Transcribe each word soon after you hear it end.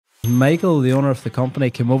Michael, the owner of the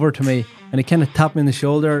company, came over to me and he kind of tapped me on the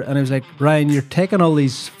shoulder and he was like, Ryan, you're taking all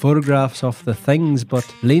these photographs of the things,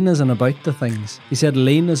 but lean isn't about the things. He said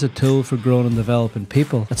lean is a tool for growing and developing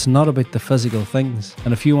people. It's not about the physical things.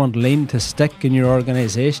 And if you want lean to stick in your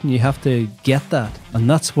organization, you have to get that. And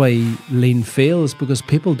that's why lean fails, because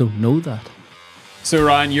people don't know that. So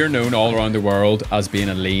Ryan, you're known all around the world as being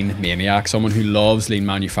a lean maniac, someone who loves lean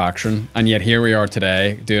manufacturing, and yet here we are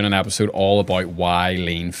today doing an episode all about why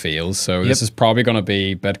lean fails. So This is probably going to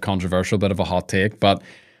be a bit controversial, a bit of a hot take, but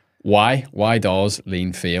why? Why does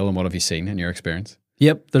lean fail, and what have you seen in your experience?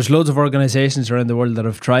 Yep, there's loads of organizations around the world that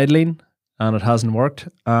have tried lean and it hasn't worked,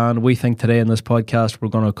 and we think today in this podcast we're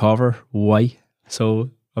going to cover why.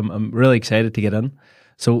 So I'm really excited to get in.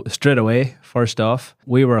 So straight away, first off,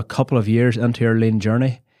 we were a couple of years into our lean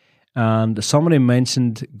journey, and somebody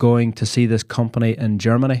mentioned going to see this company in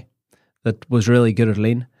Germany that was really good at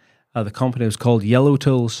lean. The company was called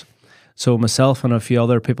Yellotools. So myself and a few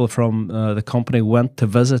other people from the company went to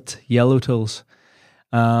visit Yellotools.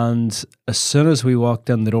 And as soon as we walked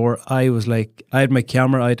in the door, I had my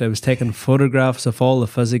camera out, I was taking photographs of all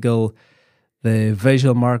the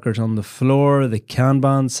visual markers on the floor, the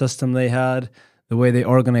Kanban system they had, the way they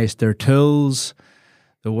organized their tools,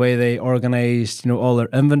 the way they organized, all their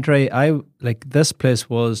inventory. This place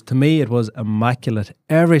was, to me, it was immaculate.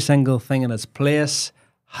 Every single thing in its place,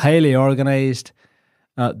 highly organized,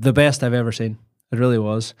 the best I've ever seen. It really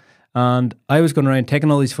was. And I was going around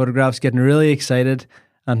taking all these photographs, getting really excited.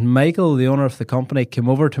 And Michael, the owner of the company, came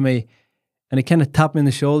over to me and he kind of tapped me on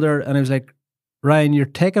the shoulder and he was like, Ryan, you're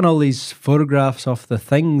taking all these photographs of the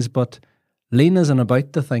things, but lean isn't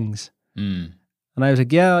about the things. And I was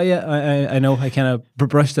like, yeah, I know. I kind of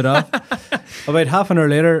brushed it off. About half an hour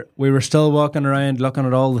later, we were still walking around looking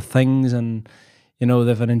at all the things, and they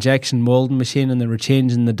have an injection molding machine and they were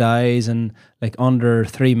changing the dyes in under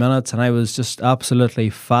 3 minutes, and I was just absolutely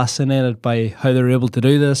fascinated by how they were able to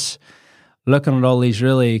do this, looking at all these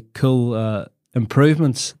really cool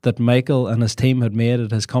improvements that Michael and his team had made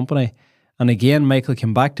at his company. And again, Michael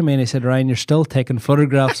came back to me and he said, Ryan, you're still taking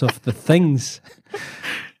photographs of the things.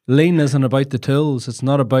 Lean isn't about the tools. It's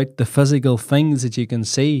not about the physical things that you can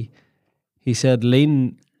see. He said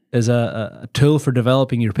lean is a tool for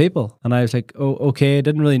developing your people. And I was like, oh, okay. I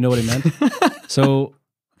didn't really know what he meant. So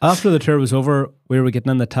after the tour was over, we were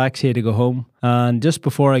getting in the taxi to go home. And just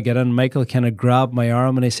before I get in, Michael kind of grabbed my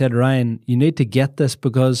arm and he said, Ryan, you need to get this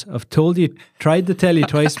because I've tried to tell you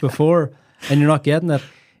twice before and you're not getting it.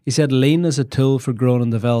 He said lean is a tool for growing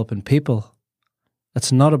and developing people.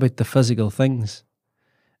 It's not about the physical things.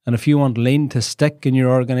 And if you want lean to stick in your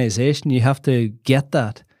organization, you have to get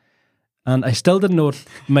that. And I still didn't know what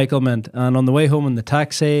Michael meant. And on the way home in the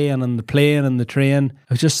taxi and on the plane and the train,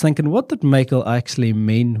 I was just thinking, what did Michael actually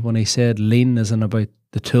mean when he said lean isn't about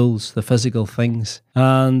the tools, the physical things?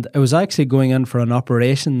 And I was actually going in for an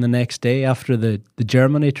operation the next day after the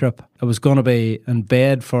Germany trip. I was going to be in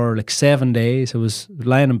bed for 7 days. I was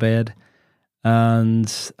lying in bed.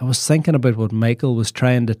 And I was thinking about what Michael was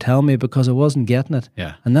trying to tell me because I wasn't getting it.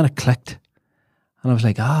 Yeah. And then it clicked. And I was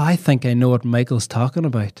like, I think I know what Michael's talking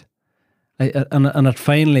about. And it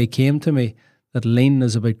finally came to me that lean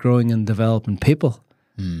is about growing and developing people.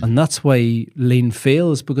 And that's why lean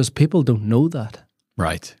fails, because people don't know that.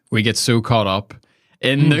 Right. We get so caught up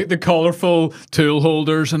in the colourful tool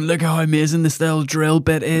holders and look how amazing this little drill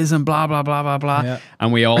bit is and blah, blah, blah, blah, blah. Yeah.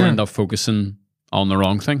 And we all end up focusing on the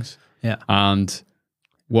wrong things. Yeah. And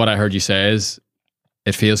what I heard you say is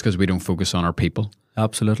it fails because we don't focus on our people.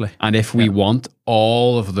 Absolutely. And if we want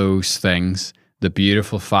all of those things, the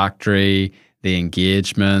beautiful factory, the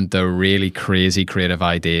engagement, the really crazy creative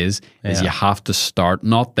ideas, is you have to start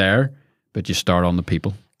not there, but you start on the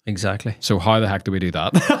people. Exactly. So how the heck do we do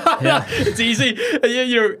that? Yeah. It's easy.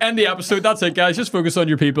 You end the episode. That's it, guys. Just focus on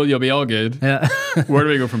your people. You'll be all good. Yeah. Where do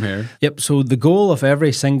we go from here? Yep. So the goal of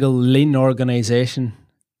every single lean organization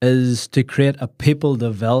is to create a people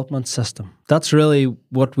development system. That's really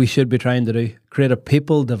what we should be trying to do, create a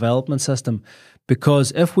people development system.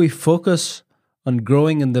 Because if we focus on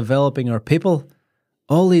growing and developing our people,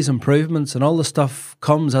 all these improvements and all the stuff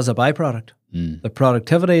comes as a byproduct. The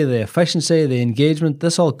productivity, the efficiency, the engagement,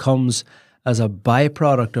 this all comes as a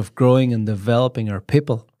byproduct of growing and developing our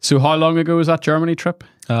people. So how long ago was that Germany trip?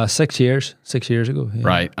 6 years. 6 years ago. Yeah.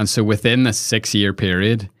 Right. And so within the 6 year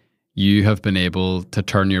period, you have been able to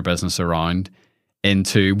turn your business around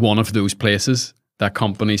into one of those places that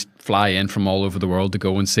companies fly in from all over the world to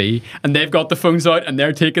go and see. And they've got the phones out and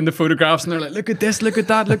they're taking the photographs and they're like, look at this, look at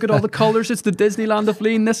that, look at all the colours. It's the Disneyland of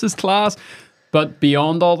lean. This is class. But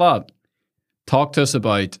beyond all that, talk to us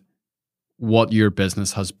about what your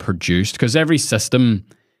business has produced. Because every system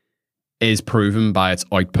is proven by its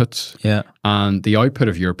outputs. Yeah. And the output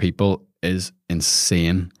of your people is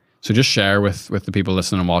insane. So just share with the people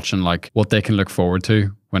listening and watching, like, what they can look forward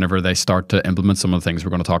to whenever they start to implement some of the things we're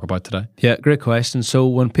going to talk about today. Yeah, great question. So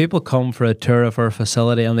when people come for a tour of our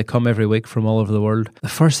facility, and they come every week from all over the world, the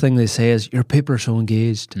first thing they say is, your people are so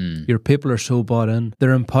engaged. Your people are so bought in.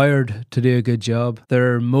 They're empowered to do a good job.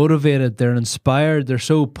 They're motivated. They're inspired. They're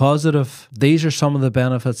so positive. These are some of the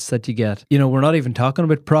benefits that you get. You know, we're not even talking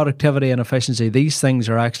about productivity and efficiency. These things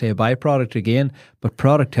are actually a byproduct again, but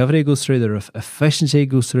productivity goes through the roof. Efficiency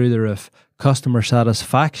goes through the roof. Customer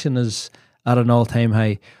satisfaction is at an all-time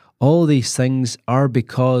high. All these things are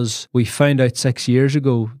because we found out 6 years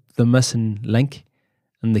ago the missing link,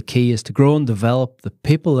 and the key is to grow and develop the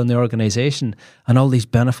people in the organisation, and all these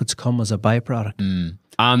benefits come as a byproduct.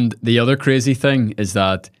 And the other crazy thing is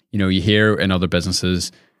that, you know, you hear in other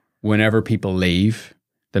businesses, whenever people leave,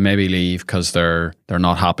 they maybe leave because they're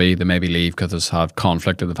not happy. They maybe leave because they've had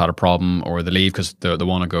conflict or they've had a problem, or they leave because they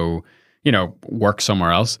want to go, you know, work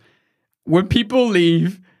somewhere else. When people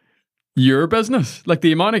leave your business, like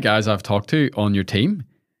the amount of guys I've talked to on your team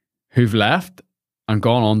who've left and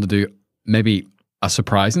gone on to do maybe a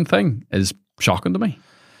surprising thing is shocking to me.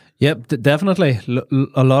 Yep, definitely.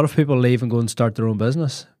 A lot of people leave and go and start their own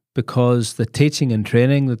business because the teaching and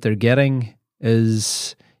training that they're getting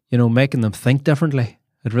is, you know, making them think differently.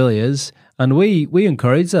 It really is. And we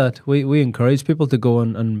encourage that. We encourage people to go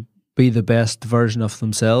and be the best version of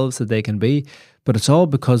themselves that they can be. But it's all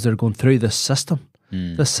because they're going through this system.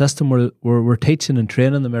 This system we're teaching and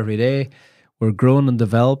training them every day. We're growing and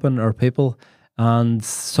developing our people. And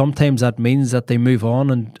sometimes that means that they move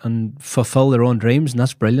on and fulfill their own dreams. And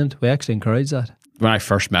that's brilliant. We actually encourage that. When I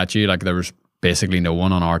first met you, like, there was basically no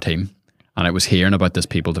one on our team. And I was hearing about this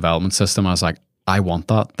people development system. I was like, I want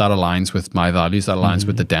that. That aligns with my values. That aligns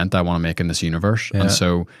with the dent I want to make in this universe. Yeah. And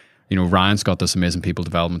so, you know, Ryan's got this amazing people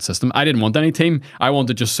development system. I didn't want any team. I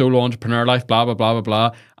wanted just solo entrepreneur life, blah, blah, blah, blah,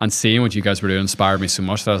 blah. And seeing what you guys were doing inspired me so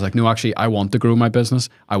much that I was like, no, actually, I want to grow my business.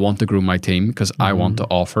 I want to grow my team because I want to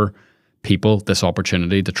offer people this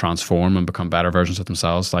opportunity to transform and become better versions of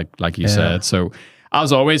themselves, like you said. So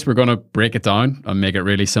as always, we're going to break it down and make it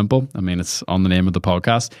really simple. I mean, it's on the name of the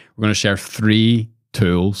podcast. We're going to share 3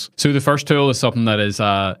 tools. So the first tool is something that is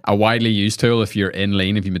a widely used tool if you're in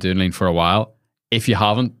lean, if you've been doing lean for a while. If you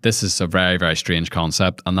haven't, this is a very, very strange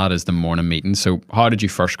concept, and that is the morning meeting. So how did you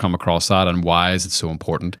first come across that, and why is it so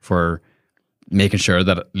important for making sure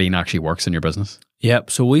that lean actually works in your business?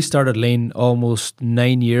 Yep. So we started lean almost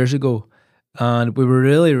 9 years ago, and we were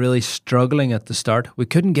really, really struggling at the start. We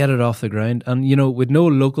couldn't get it off the ground, and, you know, with no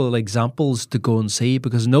local examples to go and see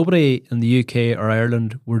because nobody in the UK or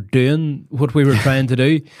Ireland were doing what we were trying to do.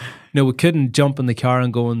 You know, we couldn't jump in the car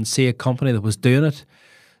and go and see a company that was doing it.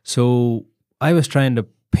 So I was trying to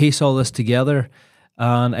piece all this together,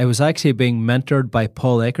 and I was actually being mentored by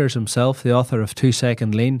Paul Akers himself, the author of 2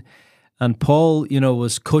 Second Lean. And Paul, you know,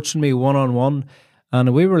 was coaching me one-on-one,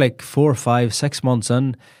 and we were like 4, 5, 6 months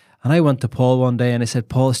in. And I went to Paul one day and I said,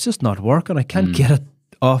 Paul, it's just not working. I can't get it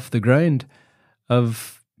off the ground.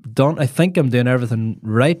 I think I'm doing everything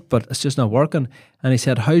right, but it's just not working. And he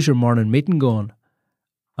said, how's your morning meeting going?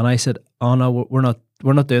 And I said, oh no, we're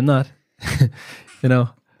not doing that. You know,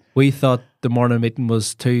 we thought the morning meeting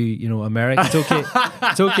was too, you know, American. It's okay.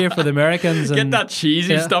 It's okay for the Americans. Get that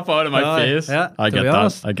cheesy stuff out of my face. Yeah, I get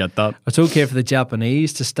that. I get that. It's okay for the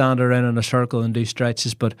Japanese to stand around in a circle and do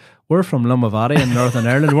stretches, but we're from Limavady in Northern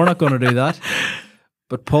Ireland. We're not going to do that.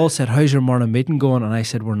 But Paul said, how's your morning meeting going? And I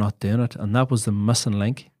said, we're not doing it. And that was the missing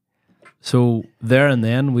link. So there and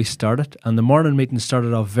then we started. And the morning meeting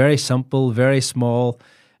started off very simple, very small.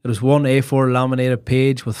 It was one A4 laminated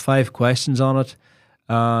page with 5 questions on it.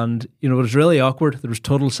 And, you know, it was really awkward. There was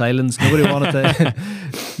total silence. Nobody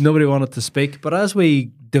wanted to speak. But as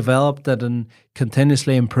we developed it and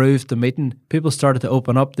continuously improved the meeting, people started to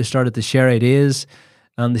open up. They started to share ideas,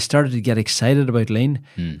 and they started to get excited about lean.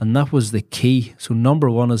 And that was the key. So number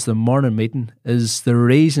 1 is the morning meeting is the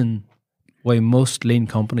reason why most lean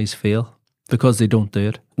companies fail, because they don't do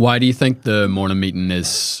it. Why do you think the morning meeting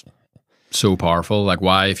is so powerful? Like,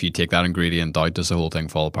 why, if you take that ingredient out, does the whole thing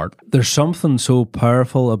fall apart? There's something so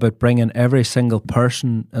powerful about bringing every single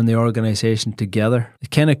person in the organisation together. It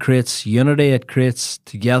kind of creates unity, it creates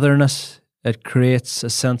togetherness, it creates a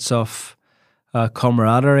sense of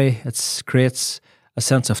camaraderie, it creates a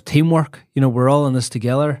sense of teamwork. You know, we're all in this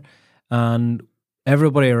together, and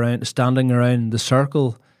everybody standing around the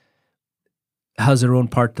circle has their own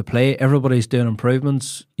part to play. Everybody's doing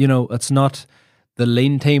improvements. You know, it's not the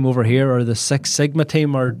lean team over here or the Six Sigma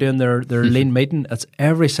team are doing their lean meeting. It's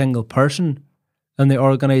every single person in the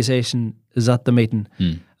organisation is at the meeting.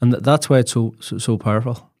 And that's why it's so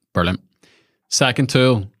powerful. Brilliant. Second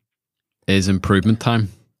tool is improvement time.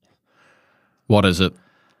 What is it?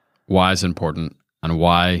 Why is it important? And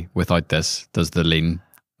why, without this, does the lean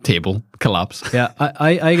table collapse? Yeah,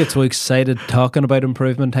 I get so excited talking about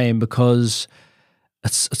improvement time because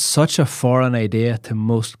it's such a foreign idea to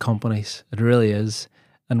most companies. It really is.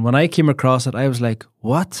 And when I came across it, I was like,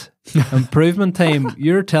 what? Improvement time?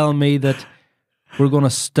 You're telling me that we're going to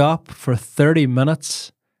stop for 30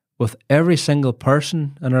 minutes with every single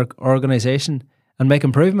person in our organisation and make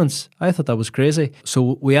improvements? I thought that was crazy.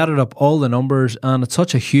 So we added up all the numbers, and it's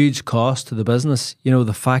such a huge cost to the business. You know,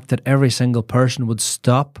 the fact that every single person would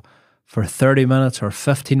stop for 30 minutes or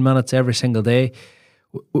 15 minutes every single day.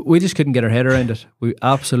 We just couldn't get our head around it. We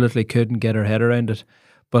absolutely couldn't get our head around it.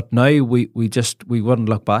 But now we wouldn't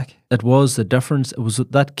look back. It was the difference. It was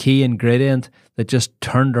that key ingredient that just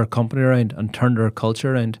turned our company around and turned our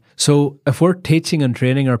culture around. So if we're teaching and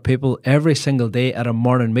training our people every single day at a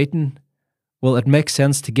morning meeting, well, it makes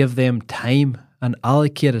sense to give them time and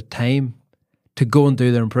allocated time to go and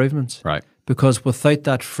do their improvements. Right. Because without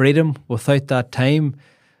that freedom, without that time,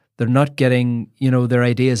 they're not getting, their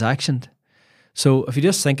ideas actioned. So if you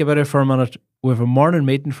just think about it for a minute, we have a morning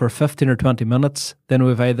meeting for 15 or 20 minutes, then we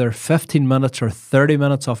have either 15 minutes or 30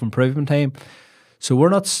 minutes of improvement time. So we're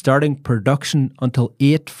not starting production until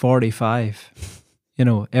 8:45,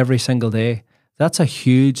 every single day. That's a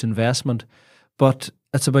huge investment, but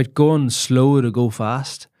it's about going slow to go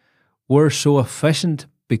fast. We're so efficient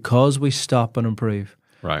because we stop and improve.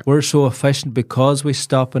 Right. We're so efficient because we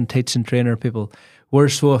stop and teach and train our people. We're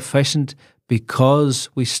so efficient because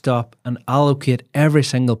we stop and allocate every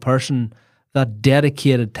single person that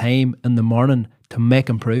dedicated time in the morning to make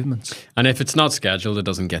improvements. And if it's not scheduled, it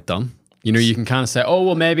doesn't get done. You can kind of say, oh,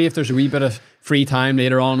 well, maybe if there's a wee bit of free time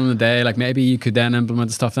later on in the day, like maybe you could then implement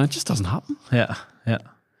the stuff. And it just doesn't happen. Yeah.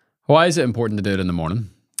 Why is it important to do it in the morning?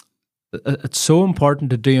 It's so important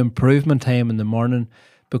to do improvement time in the morning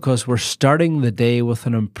because we're starting the day with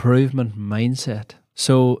an improvement mindset.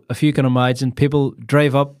 So if you can imagine, people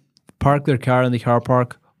drive up, park their car in the car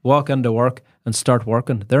park, walk into work and start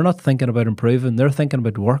working. They're not thinking about improving. They're thinking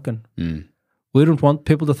about working. We don't want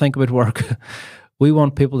people to think about work. We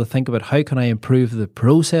want people to think about how can I improve the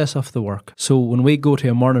process of the work. So when we go to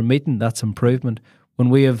a morning meeting, that's improvement. When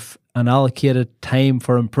we have an allocated time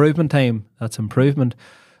for improvement time, that's improvement.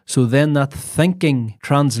 So then that thinking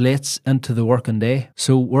translates into the working day.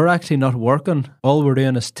 So we're actually not working. All we're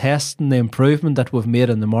doing is testing the improvement that we've made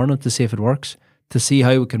in the morning to see if it works, to see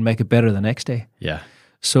how we can make it better the next day. Yeah.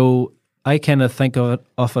 So I kind of think of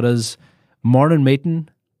it as morning meeting,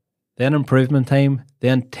 then improvement time,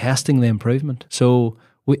 then testing the improvement. So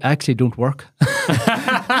we actually don't work.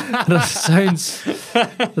 It sounds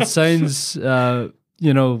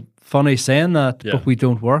funny saying that, but we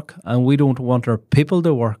don't work, and we don't want our people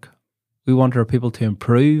to work. We want our people to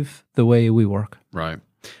improve the way we work. Right.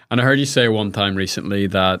 And I heard you say one time recently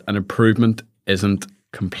that an improvement isn't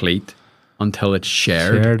complete until it's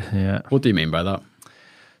shared. Yeah. What do you mean by that?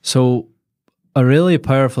 So a really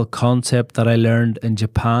powerful concept that I learned in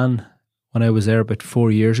Japan when I was there about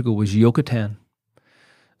 4 years ago was yokoten.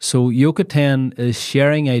 So yokoten is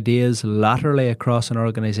sharing ideas laterally across an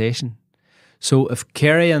organization. So if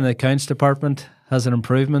Kerry in the accounts department has an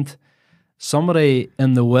improvement, somebody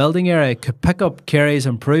in the welding area could pick up Kerry's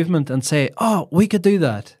improvement and say, oh, we could do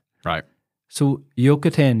that. Right. So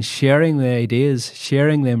yokoten, sharing the ideas,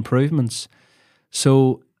 sharing the improvements.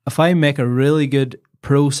 So if I make a really good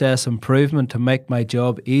process improvement to make my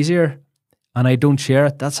job easier and I don't share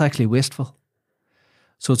it, that's actually wasteful.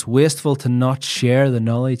 So it's wasteful to not share the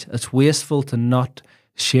knowledge. It's wasteful to not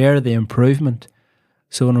share the improvement.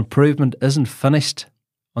 So an improvement isn't finished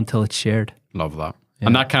until it's shared. Love that. Yeah.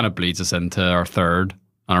 And that kind of bleeds us into our third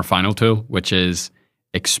and our final tool, which is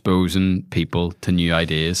exposing people to new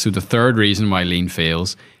ideas. So the third reason why lean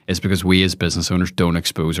fails is because we as business owners don't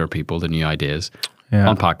expose our people to new ideas. Yeah.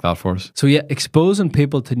 Unpack that for us. So yeah, exposing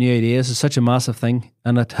people to new ideas is such a massive thing,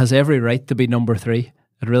 and it has every right to be number 3.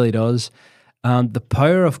 It really does. And the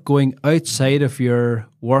power of going outside of your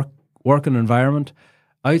working environment,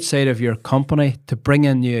 outside of your company to bring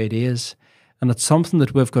in new ideas. And it's something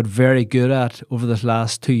that we've got very good at over the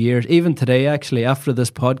last 2 years. Even today, actually, after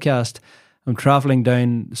this podcast, I'm travelling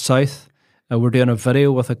down south. We're doing a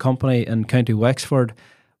video with a company in County Wexford,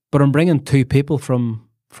 but I'm bringing 2 people from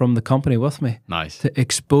the company with me. Nice. To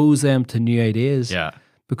expose them to new ideas. Yeah.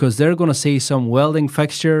 Because they're going to see some welding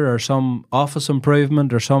fixture or some office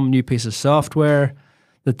improvement or some new piece of software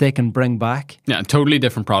that they can bring back. Yeah, totally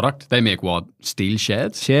different product. They make what? Steel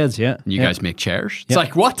sheds? Sheds, yeah. And you yeah. guys make chairs? It's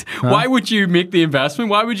like, what? Why would you make the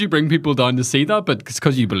investment? Why would you bring people down to see that? But it's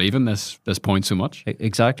because you believe in this point so much.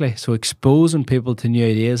 Exactly. So exposing people to new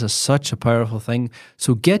ideas is such a powerful thing.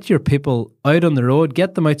 So get your people out on the road,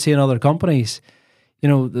 get them out seeing other companies. You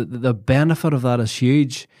know, the benefit of that is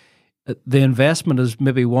huge. The investment is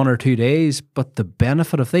maybe 1 or 2 days, but the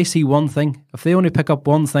benefit, if they see one thing, if they only pick up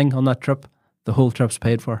one thing on that trip, the whole trip's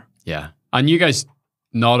paid for. Yeah. And you guys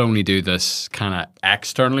not only do this kind of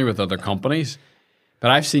externally with other companies, but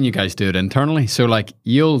I've seen you guys do it internally. So like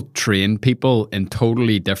you'll train people in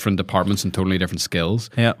totally different departments and totally different skills.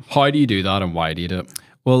 Yeah. How do you do that and why do you do it?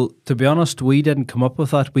 Well, to be honest, we didn't come up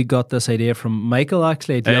with that. We got this idea from Michael,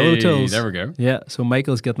 actually, at Yellotools. There we go. Yeah, so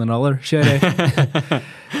Michael's getting another shout out.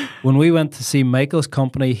 When we went to see Michael's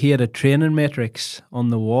company, he had a training matrix on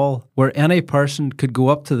the wall where any person could go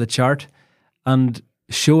up to the chart and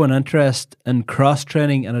show an interest in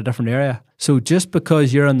cross-training in a different area. So just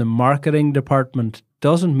because you're in the marketing department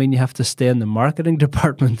doesn't mean you have to stay in the marketing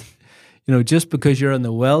department. You know, just because you're in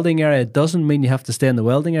the welding area doesn't mean you have to stay in the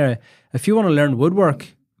welding area. If you want to learn woodwork,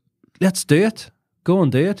 let's do it. Go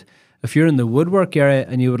and do it. If you're in the woodwork area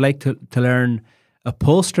and you would like to learn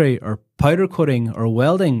upholstery or powder coating or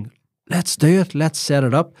welding, let's do it. Let's set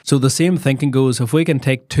it up. So the same thinking goes, if we can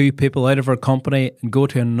take 2 people out of our company and go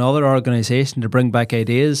to another organisation to bring back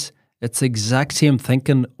ideas, it's the exact same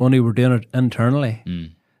thinking, only we're doing it internally.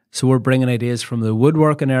 So we're bringing ideas from the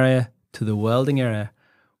woodworking area to the welding area.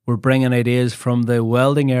 We're bringing ideas from the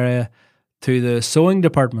welding area to the sewing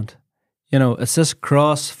department. You know, it's this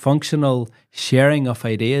cross-functional sharing of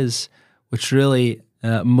ideas which really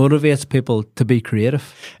motivates people to be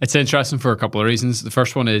creative. It's interesting for a couple of reasons. The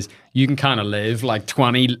first one is you can kind of live like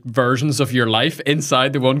 20 versions of your life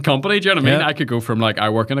inside the one company. Do you know what I mean? I could go from like, I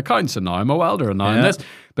work in accounts and now I'm a welder and now I'm this.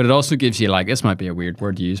 But it also gives you like, this might be a weird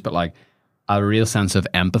word to use, but like a real sense of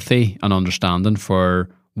empathy and understanding for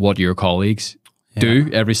what your colleagues do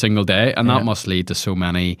every single day. And that must lead to so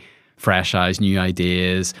many fresh eyes, new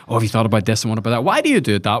ideas. Oh, have you thought about this and what about that? Why do you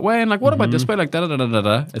do it that way? And like, what about this way? Like,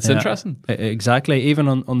 da-da-da-da-da. It's interesting. Exactly. Even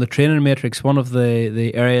on the training matrix, one of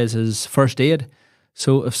the areas is first aid.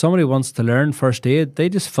 So if somebody wants to learn first aid, they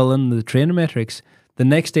just fill in the training matrix. The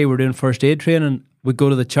next day we're doing first aid training, we go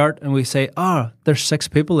to the chart and we say, there's 6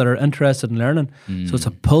 people that are interested in learning. So it's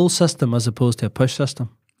a pull system as opposed to a push system.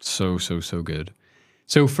 So good.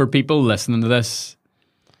 So for people listening to this,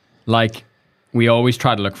 like, we always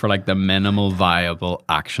try to look for like the minimal viable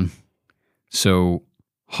action. So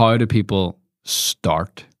how do people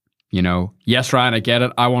start? You know, yes, Ryan, I get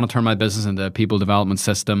it. I want to turn my business into a people development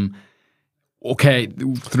system. Okay,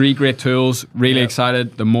 3 great tools, really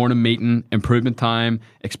excited. The morning meeting, improvement time,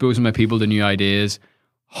 exposing my people to new ideas.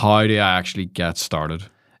 How do I actually get started?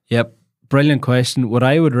 Yep, brilliant question. What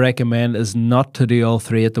I would recommend is not to do all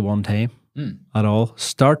 3 at the one time at all.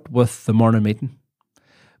 Start with the morning meeting.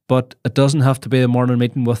 But it doesn't have to be a morning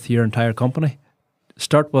meeting with your entire company.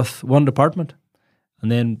 Start with one department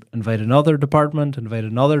and then invite another department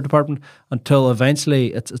until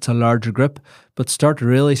eventually it's a larger group. But start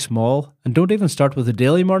really small and don't even start with a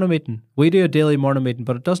daily morning meeting. We do a daily morning meeting,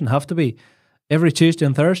 but it doesn't have to be every Tuesday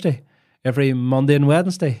and Thursday, every Monday and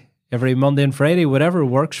Wednesday, every Monday and Friday, whatever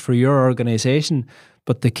works for your organisation.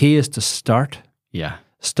 But the key is to start. Yeah.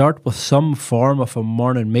 Start with some form of a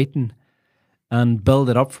morning meeting and build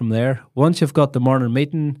it up from there. Once you've got the morning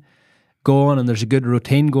meeting going and there's a good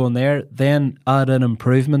routine going there, then add in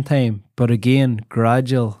improvement time. But again,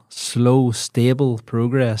 gradual, slow, stable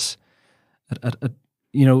progress.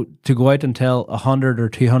 You know, to go out and tell 100 or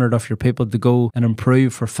 200 of your people to go and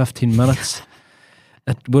improve for 15 minutes,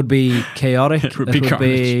 it would be chaotic. It would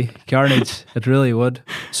be carnage. It really would.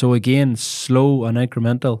 So again, slow and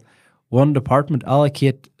incremental. One department,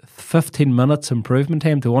 allocate 15 minutes improvement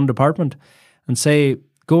time to one department. And say,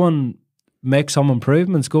 go and make some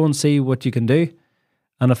improvements, go and see what you can do.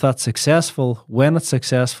 And if that's successful, when it's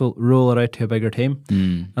successful, roll it out to a bigger team.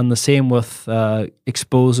 And the same with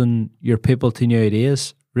exposing your people to new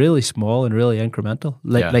ideas, really small and really incremental,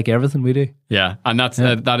 like everything we do. Yeah, and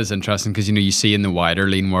that is interesting because, you know, you see in the wider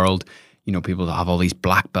lean world, you know, people that have all these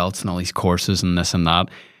black belts and all these courses and this and that,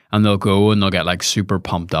 and they'll go and they'll get like super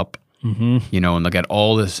pumped up. You know, and they'll get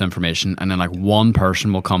all this information, and then like one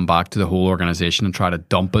person will come back to the whole organization and try to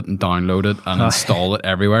dump it and download it and install it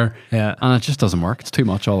everywhere. Yeah, and it just doesn't work. It's too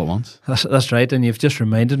much all at once. That's right. And you've just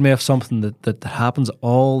reminded me of something that happens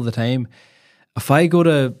all the time. If I go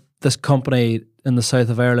to this company in the south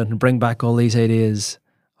of Ireland and bring back all these ideas,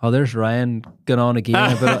 there's Ryan going on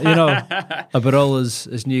again about, you know, about all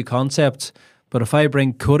his new concepts. But if I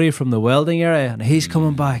bring Cody from the welding area and he's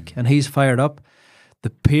coming back and he's fired up, the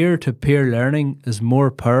peer-to-peer learning is more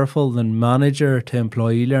powerful than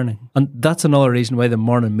manager-to-employee learning. And that's another reason why the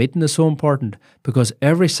morning meeting is so important, because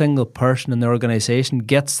every single person in the organisation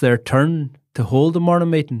gets their turn to hold the morning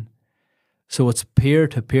meeting. So it's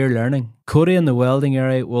peer-to-peer learning. Cody in the welding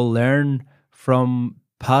area will learn from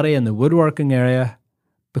Paddy in the woodworking area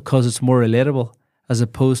because it's more relatable, as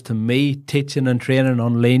opposed to me teaching and training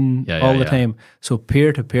on lean all the time. So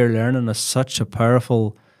peer-to-peer learning is such a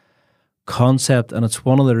powerful concept, and it's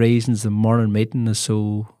one of the reasons the morning meeting is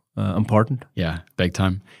so important. Yeah, big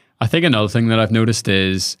time. I think another thing that I've noticed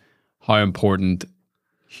is how important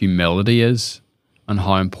humility is, and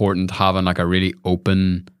how important having like a really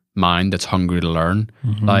open mind that's hungry to learn.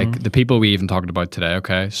 Like the people we even talked about today,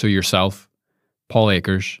 okay? So yourself, Paul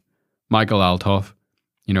Akers, Michael Althoff,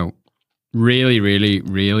 you know, really, really,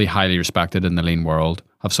 really highly respected in the lean world,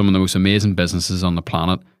 have some of the most amazing businesses on the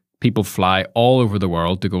planet. People fly all over the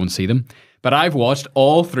world to go and see them. But I've watched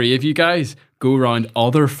all three of you guys go around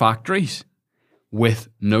other factories with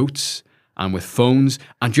notes and with phones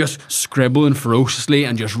and just scribbling ferociously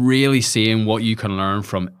and just really seeing what you can learn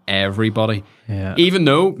from everybody. Yeah. Even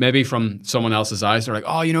though maybe from someone else's eyes, they're like,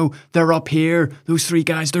 oh, you know, they're up here. Those three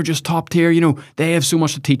guys, they're just top tier. You know, they have so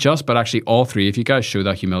much to teach us. But actually, all three of you guys show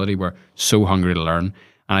that humility. We're so hungry to learn.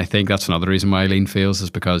 And I think that's another reason why lean fails,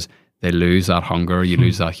 is because they lose that hunger, you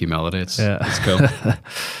lose that humility. It's cool.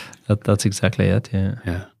 That's exactly it,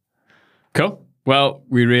 Yeah. Cool. Well,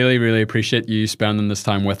 we really, really appreciate you spending this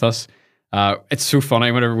time with us. It's so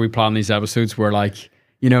funny whenever we plan these episodes, we're like,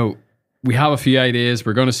 you know, we have a few ideas,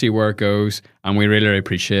 we're going to see where it goes, and we really, really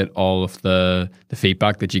appreciate all of the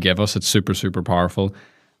feedback that you give us. It's super, super powerful.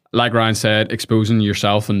 Like Ryan said, exposing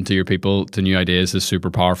yourself and to your people to new ideas is super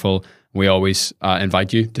powerful. We always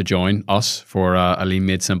invite you to join us for a Lean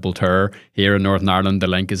Made Simple tour here in Northern Ireland. The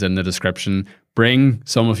link is in the description. Bring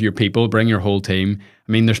some of your people, bring your whole team.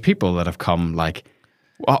 I mean, there's people that have come like,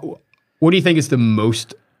 what do you think is the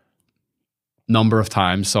most number of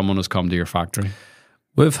times someone has come to your factory?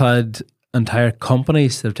 We've had entire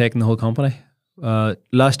companies that have taken the whole company.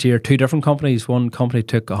 Last year, 2 different companies. One company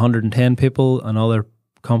took 110 people, another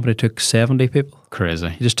company took 70 people. Crazy.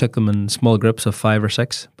 You just took them in small groups of 5 or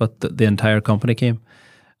 6, but the entire company came.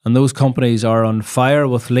 And those companies are on fire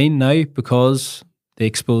with lean now because they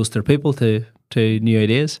exposed their people to new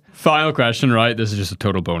ideas. Final question, right? This is just a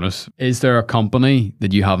total bonus. Is there a company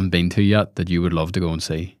that you haven't been to yet that you would love to go and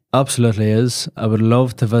see? Absolutely is. I would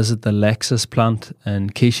love to visit the Lexus plant in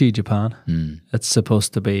Kishi, Japan. It's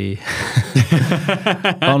supposed to be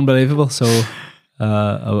unbelievable. So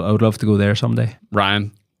I would love to go there someday.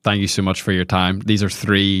 Ryan, thank you so much for your time. These are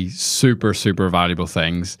 3 super, super valuable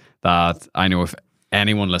things that I know if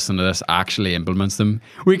anyone listening to this actually implements them,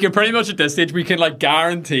 we can pretty much at this stage, we can like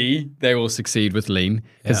guarantee they will succeed with lean,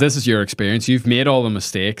 because this is your experience. You've made all the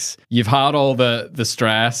mistakes. You've had all the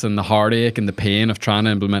stress and the heartache and the pain of trying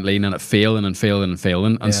to implement lean and it failing and failing and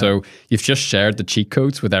failing. And so you've just shared the cheat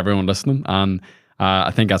codes with everyone listening. And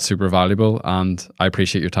I think that's super valuable. And I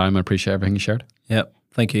appreciate your time. I appreciate everything you shared. Yep.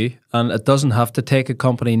 Thank you. And it doesn't have to take a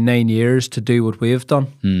company 9 years to do what we've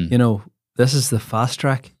done. You know, this is the fast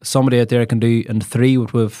track. Somebody out there can do in 3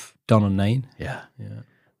 what we've done in 9. Yeah.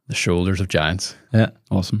 The shoulders of giants. Yeah.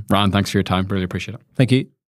 Awesome. Ryan, thanks for your time. Really appreciate it. Thank you.